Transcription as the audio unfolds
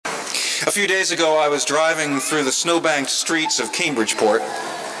A few days ago, I was driving through the snowbanked streets of Cambridgeport.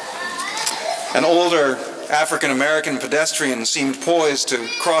 An older African-American pedestrian seemed poised to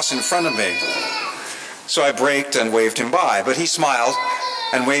cross in front of me. So I braked and waved him by, but he smiled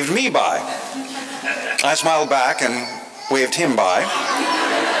and waved me by. I smiled back and waved him by,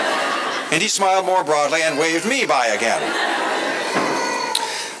 and he smiled more broadly and waved me by again.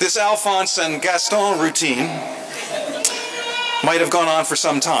 This Alphonse and Gaston routine might have gone on for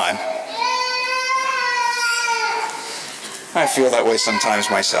some time. I feel that way sometimes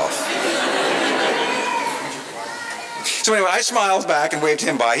myself. So anyway, I smiled back and waved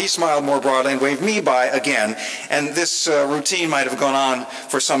him by. He smiled more broadly and waved me by again. And this routine might have gone on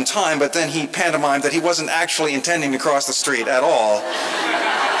for some time, but then he pantomimed that he wasn't actually intending to cross the street at all,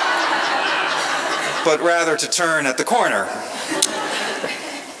 but rather to turn at the corner.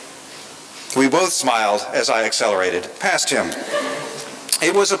 We both smiled as I accelerated past him.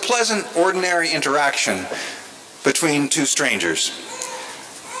 It was a pleasant, ordinary interaction between two strangers.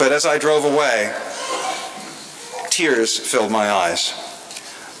 But as I drove away, tears filled my eyes.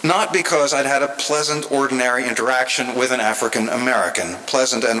 Not because I'd had a pleasant, ordinary interaction with an African American.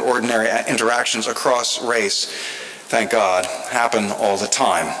 Pleasant and ordinary interactions across race, thank God, happen all the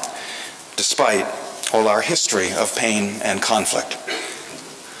time, despite all our history of pain and conflict.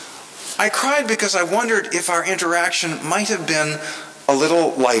 I cried because I wondered if our interaction might have been a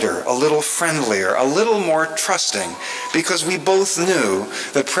little lighter, a little friendlier, a little more trusting, because we both knew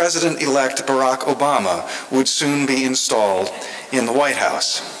that President-elect Barack Obama would soon be installed in the White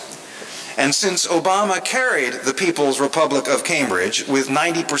House. And since Obama carried the People's Republic of Cambridge with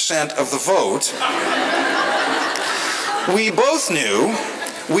 90% of the vote, we both knew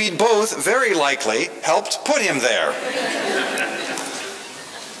we'd both very likely helped put him there.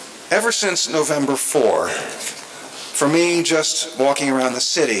 Ever since November 4, for me, just walking around the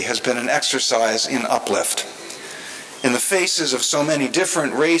city has been an exercise in uplift. In the faces of so many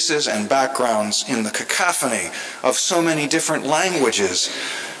different races and backgrounds, in the cacophony of so many different languages,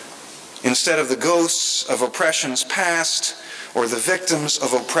 instead of the ghosts of oppressions past or the victims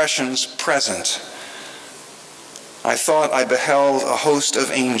of oppressions present, I thought I beheld a host of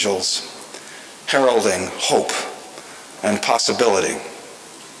angels heralding hope and possibility.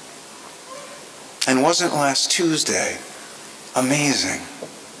 And wasn't last Tuesday amazing?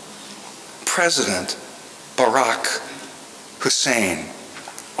 President Barack Hussein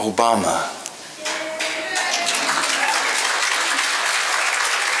Obama.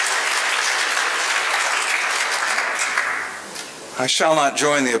 I shall not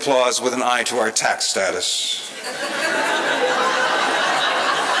join the applause with an eye to our tax status.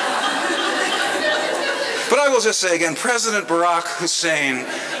 But I will just say again, President Barack Hussein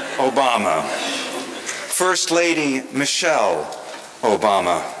Obama. First Lady Michelle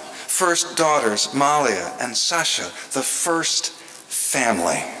Obama, first daughters Malia and Sasha, the first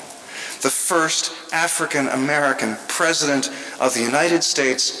family, the first African American President of the United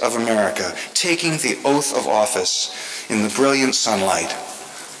States of America, taking the oath of office in the brilliant sunlight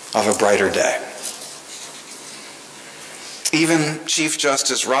of a brighter day. Even Chief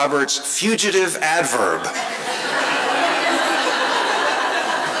Justice Roberts' fugitive adverb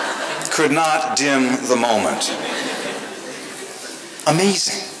could not dim the moment.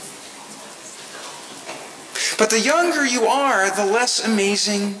 Amazing. But the younger you are, the less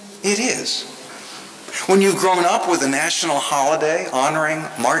amazing it is. When you've grown up with a national holiday honoring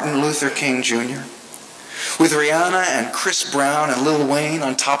Martin Luther King Jr., with Rihanna and Chris Brown and Lil Wayne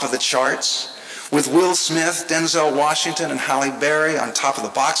on top of the charts, with Will Smith, Denzel Washington, and Halle Berry on top of the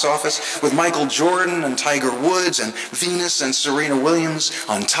box office, with Michael Jordan and Tiger Woods and Venus and Serena Williams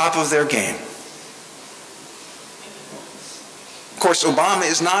on top of their game. Of course, Obama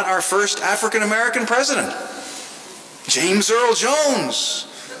is not our first African-American president. James Earl Jones,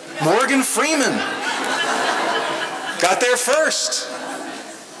 Morgan Freeman got there first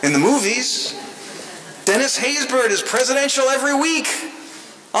in the movies. Dennis Haysbert is presidential every week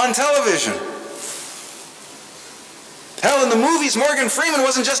on television. Hell, in the movies, Morgan Freeman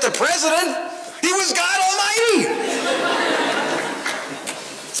wasn't just a president, he was God Almighty.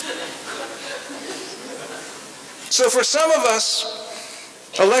 So for some of us,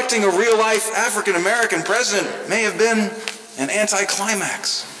 electing a real-life African-American president may have been an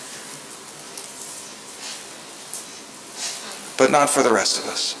anticlimax. But not for the rest of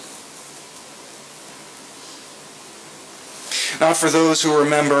us. Not for those who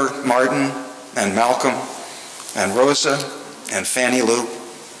remember Martin and Malcolm and Rosa and Fannie Lou,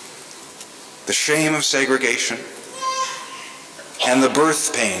 the shame of segregation and the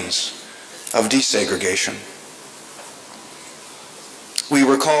birth pains of desegregation. We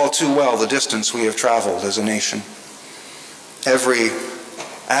recall too well the distance we have traveled as a nation. Every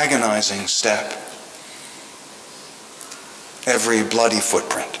agonizing step, every bloody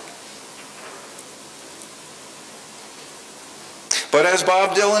footprint. But as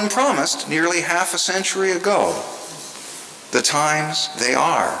Bob Dylan promised nearly half a century ago, the times, they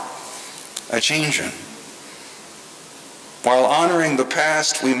are a-changin'. While honoring the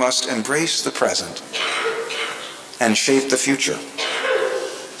past, we must embrace the present and shape the future.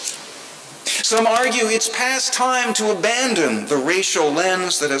 Some argue it's past time to abandon the racial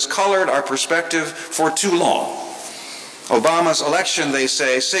lens that has colored our perspective for too long. Obama's election, they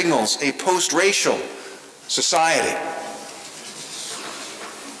say, signals a post-racial society.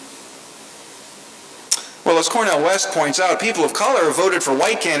 Well, as Cornel West points out, people of color have voted for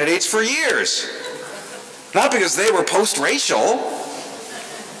white candidates for years. Not because they were post-racial,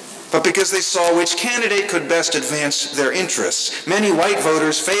 but because they saw which candidate could best advance their interests. Many white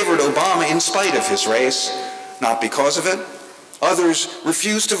voters favored Obama in spite of his race, not because of it. Others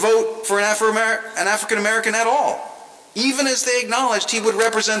refused to vote for an African American at all, even as they acknowledged he would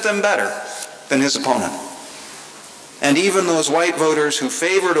represent them better than his opponent. And even those white voters who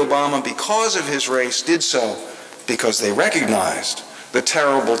favored Obama because of his race did so because they recognized the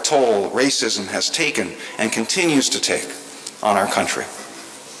terrible toll racism has taken and continues to take on our country.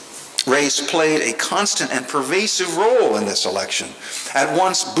 Race played a constant and pervasive role in this election, at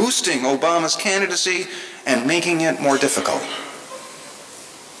once boosting Obama's candidacy and making it more difficult.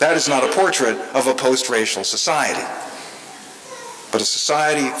 That is not a portrait of a post-racial society, but a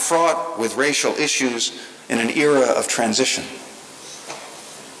society fraught with racial issues in an era of transition.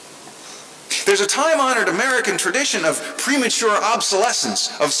 There's a time-honored American tradition of premature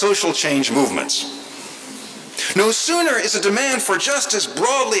obsolescence of social change movements. No sooner is a demand for justice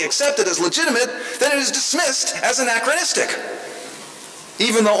broadly accepted as legitimate than it is dismissed as anachronistic,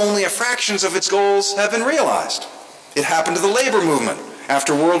 even though only a fraction of its goals have been realized. It happened to the labor movement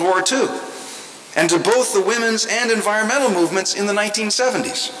after World War II, and to both the women's and environmental movements in the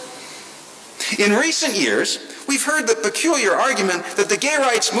 1970s. In recent years, we've heard the peculiar argument that the gay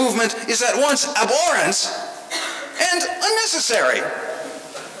rights movement is at once abhorrent and unnecessary.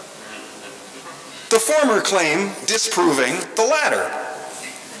 The former claim disproving the latter.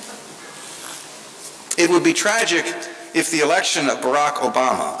 It would be tragic if the election of Barack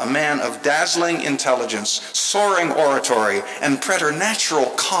Obama, a man of dazzling intelligence, soaring oratory, and preternatural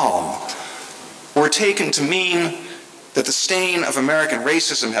calm, were taken to mean that the stain of American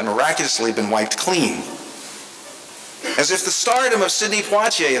racism had miraculously been wiped clean. As if the stardom of Sidney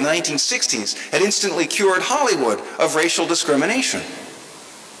Poitier in the 1960s had instantly cured Hollywood of racial discrimination.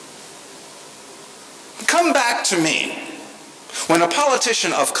 Come back to me when a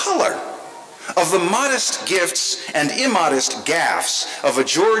politician of color, of the modest gifts and immodest gaffes of a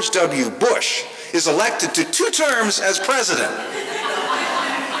George W. Bush, is elected to 2 terms as president.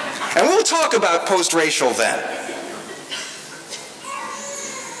 And we'll talk about post-racial then.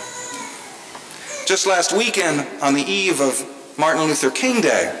 Just last weekend, on the eve of Martin Luther King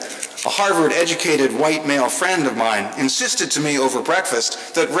Day, a Harvard-educated white male friend of mine insisted to me over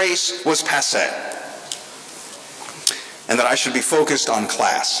breakfast that race was passé, and that I should be focused on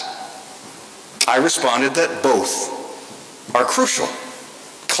class. I responded that both are crucial.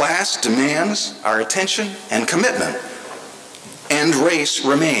 Class demands our attention and commitment, and race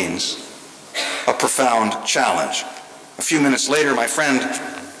remains a profound challenge. A few minutes later, my friend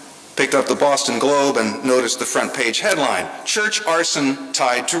picked up the Boston Globe and noticed the front page headline, "Church Arson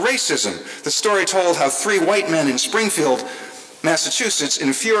Tied to Racism." The story told how 3 white men in Springfield, Massachusetts,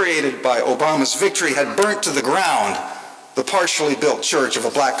 infuriated by Obama's victory, had burnt to the ground the partially built church of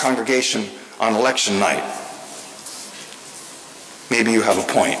a black congregation on election night. Maybe you have a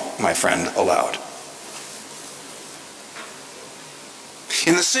point, my friend allowed.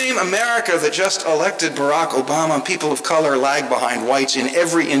 In the same America that just elected Barack Obama, people of color lag behind whites in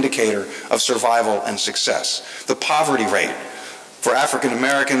every indicator of survival and success. The poverty rate for African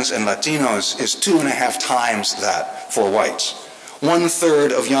Americans and Latinos is 2.5 times that for whites.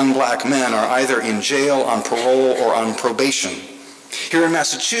 1/3 of young black men are either in jail, on parole, or on probation. Here in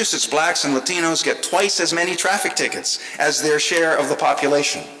Massachusetts, blacks and Latinos get twice as many traffic tickets as their share of the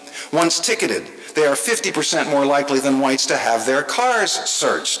population. Once ticketed, they are 50% more likely than whites to have their cars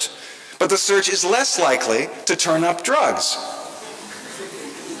searched. But the search is less likely to turn up drugs.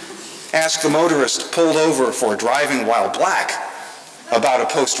 Ask the motorist pulled over for driving while black about a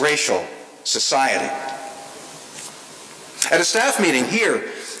post-racial society. At a staff meeting here,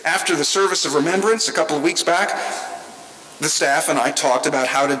 after the service of remembrance a couple of weeks back, the staff and I talked about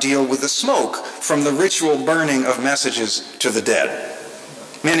how to deal with the smoke from the ritual burning of messages to the dead.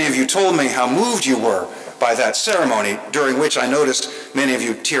 Many of you told me how moved you were by that ceremony, during which I noticed many of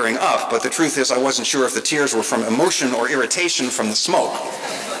you tearing up, but the truth is I wasn't sure if the tears were from emotion or irritation from the smoke.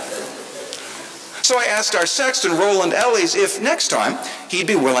 So I asked our sexton, Roland Ellies, if next time he'd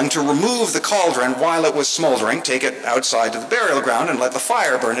be willing to remove the cauldron while it was smoldering, take it outside to the burial ground, and let the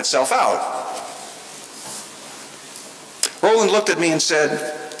fire burn itself out. Roland looked at me and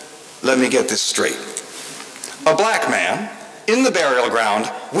said, "Let me get this straight. A black man in the burial ground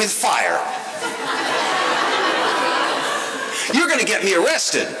with fire. You're going to get me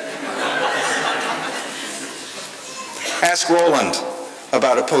arrested." Ask Roland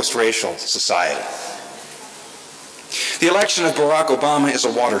about a post-racial society. The election of Barack Obama is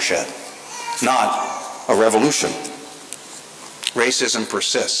a watershed, not a revolution. Racism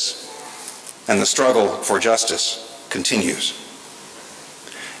persists, and the struggle for justice continues.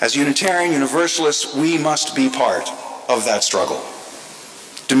 As Unitarian Universalists, we must be part of that struggle,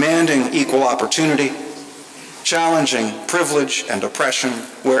 demanding equal opportunity, challenging privilege and oppression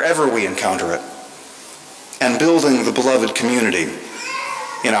wherever we encounter it, and building the beloved community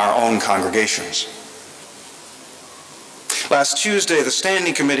in our own congregations. Last Tuesday, the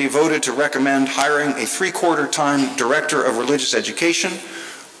Standing Committee voted to recommend hiring a 3/4-time Director of Religious Education,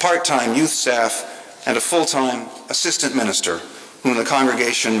 part-time youth staff, and a full-time assistant minister, whom the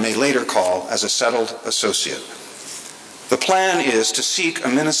congregation may later call as a settled associate. The plan is to seek a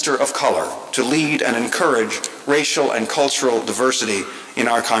minister of color to lead and encourage racial and cultural diversity in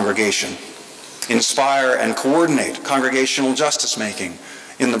our congregation, inspire and coordinate congregational justice-making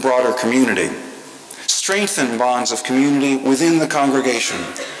in the broader community, strengthen bonds of community within the congregation,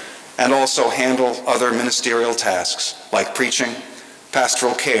 and also handle other ministerial tasks like preaching,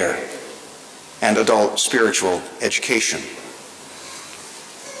 pastoral care, and adult spiritual education.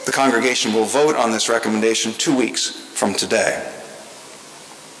 The congregation will vote on this recommendation 2 weeks from today.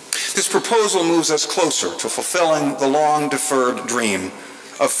 This proposal moves us closer to fulfilling the long-deferred dream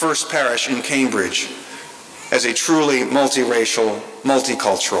of First Parish in Cambridge as a truly multiracial,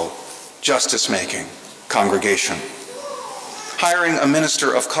 multicultural, justice-making congregation. Hiring a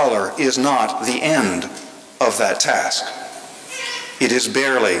minister of color is not the end of that task. It is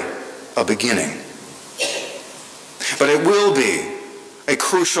barely a beginning. But it will be a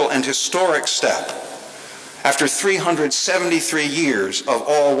crucial and historic step after 373 years of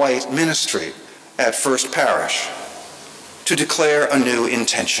all-white ministry at First Parish to declare a new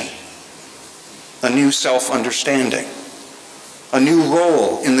intention, a new self-understanding, a new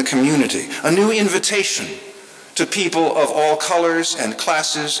role in the community, a new invitation to people of all colors and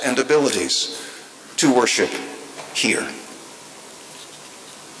classes and abilities to worship here.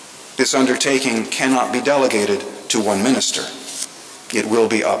 This undertaking cannot be delegated to one minister. It will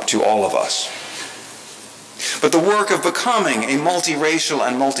be up to all of us. But the work of becoming a multiracial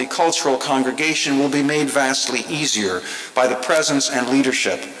and multicultural congregation will be made vastly easier by the presence and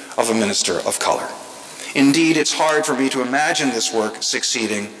leadership of a minister of color. Indeed, it's hard for me to imagine this work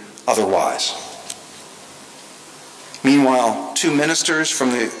succeeding otherwise. Meanwhile, 2 ministers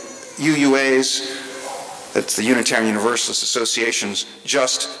from the UUA's, that's the Unitarian Universalist Association's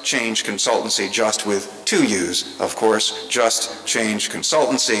Just Change Consultancy, just with 2 U's, of course, Just Change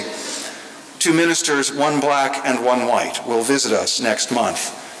Consultancy. 2 ministers, 1 black and 1 white, will visit us next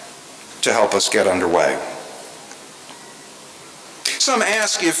month to help us get underway. Some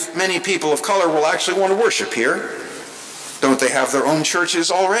ask if many people of color will actually want to worship here. Don't they have their own churches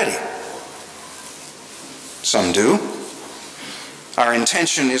already? Some do. Our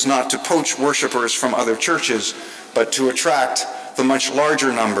intention is not to poach worshipers from other churches, but to attract the much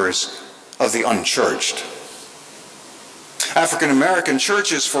larger numbers of the unchurched. African American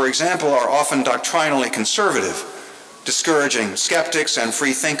churches, for example, are often doctrinally conservative, discouraging skeptics and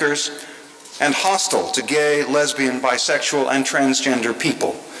free thinkers, and hostile to gay, lesbian, bisexual, and transgender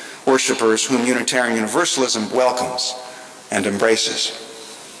people, worshipers whom Unitarian Universalism welcomes and embraces.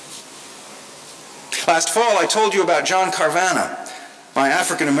 Last fall, I told you about John Carvana, my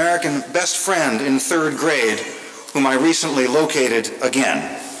African American best friend in 3rd grade, whom I recently located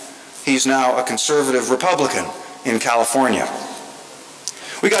again. He's now a conservative Republican in California.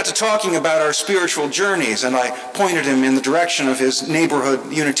 We got to talking about our spiritual journeys, and I pointed him in the direction of his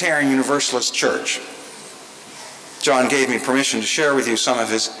neighborhood Unitarian Universalist church. John gave me permission to share with you some of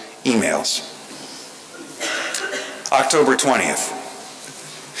his emails. October 20th.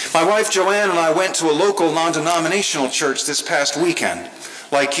 My wife Joanne and I went to a local non-denominational church this past weekend.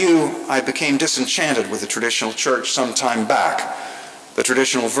 Like you, I became disenchanted with the traditional church some time back. The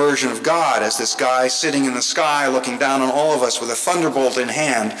traditional version of God as this guy sitting in the sky looking down on all of us with a thunderbolt in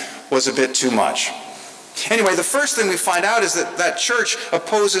hand was a bit too much. Anyway, the first thing we find out is that that church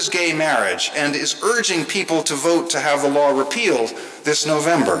opposes gay marriage and is urging people to vote to have the law repealed this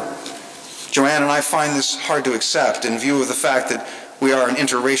November. Joanne and I find this hard to accept in view of the fact that we are an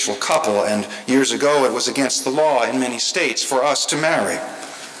interracial couple, and years ago it was against the law in many states for us to marry.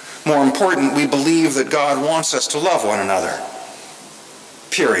 More important, we believe that God wants us to love one another.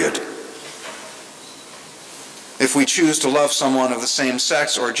 Period. If we choose to love someone of the same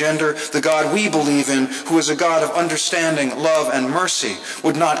sex or gender, the God we believe in, who is a God of understanding, love, and mercy,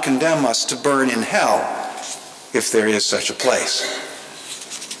 would not condemn us to burn in hell, if there is such a place.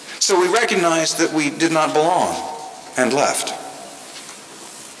 So we recognized that we did not belong and left.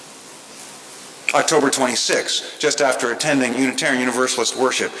 October 26, just after attending Unitarian Universalist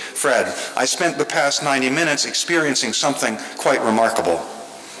worship, Fred, I spent the past 90 minutes experiencing something quite remarkable.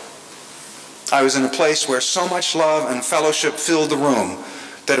 I was in a place where so much love and fellowship filled the room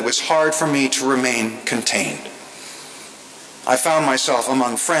that it was hard for me to remain contained. I found myself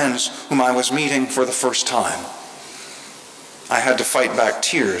among friends whom I was meeting for the first time. I had to fight back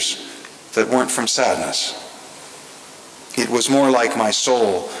tears that weren't from sadness. It was more like my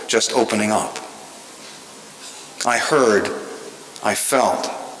soul just opening up. I heard, I felt,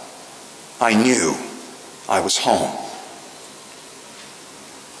 I knew I was home.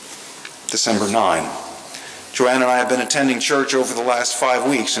 December 9. Joanne and I have been attending church over the last 5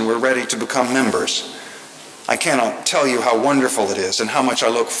 weeks, and we're ready to become members. I cannot tell you how wonderful it is and how much I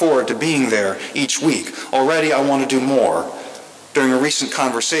look forward to being there each week. Already I want to do more. During a recent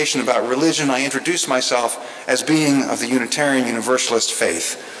conversation about religion, I introduced myself as being of the Unitarian Universalist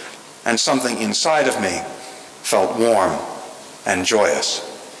faith, and something inside of me felt warm and joyous.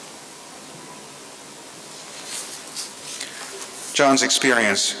 John's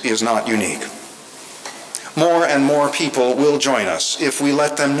experience is not unique. More and more people will join us if we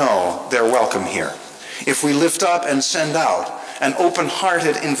let them know they're welcome here. If we lift up and send out an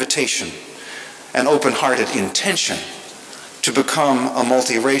open-hearted invitation, an open-hearted intention to become a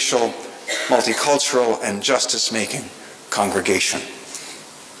multiracial, multicultural, and justice-making congregation.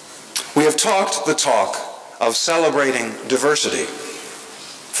 We have talked the talk of celebrating diversity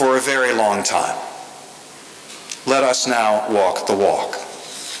for a very long time. Let us now walk the walk.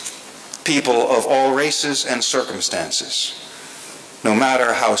 People of all races and circumstances, no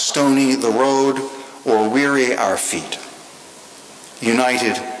matter how stony the road or weary our feet,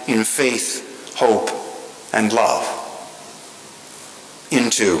 united in faith, hope, and love,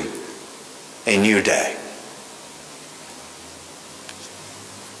 into a new day.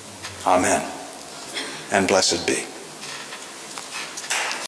 Amen, and blessed be.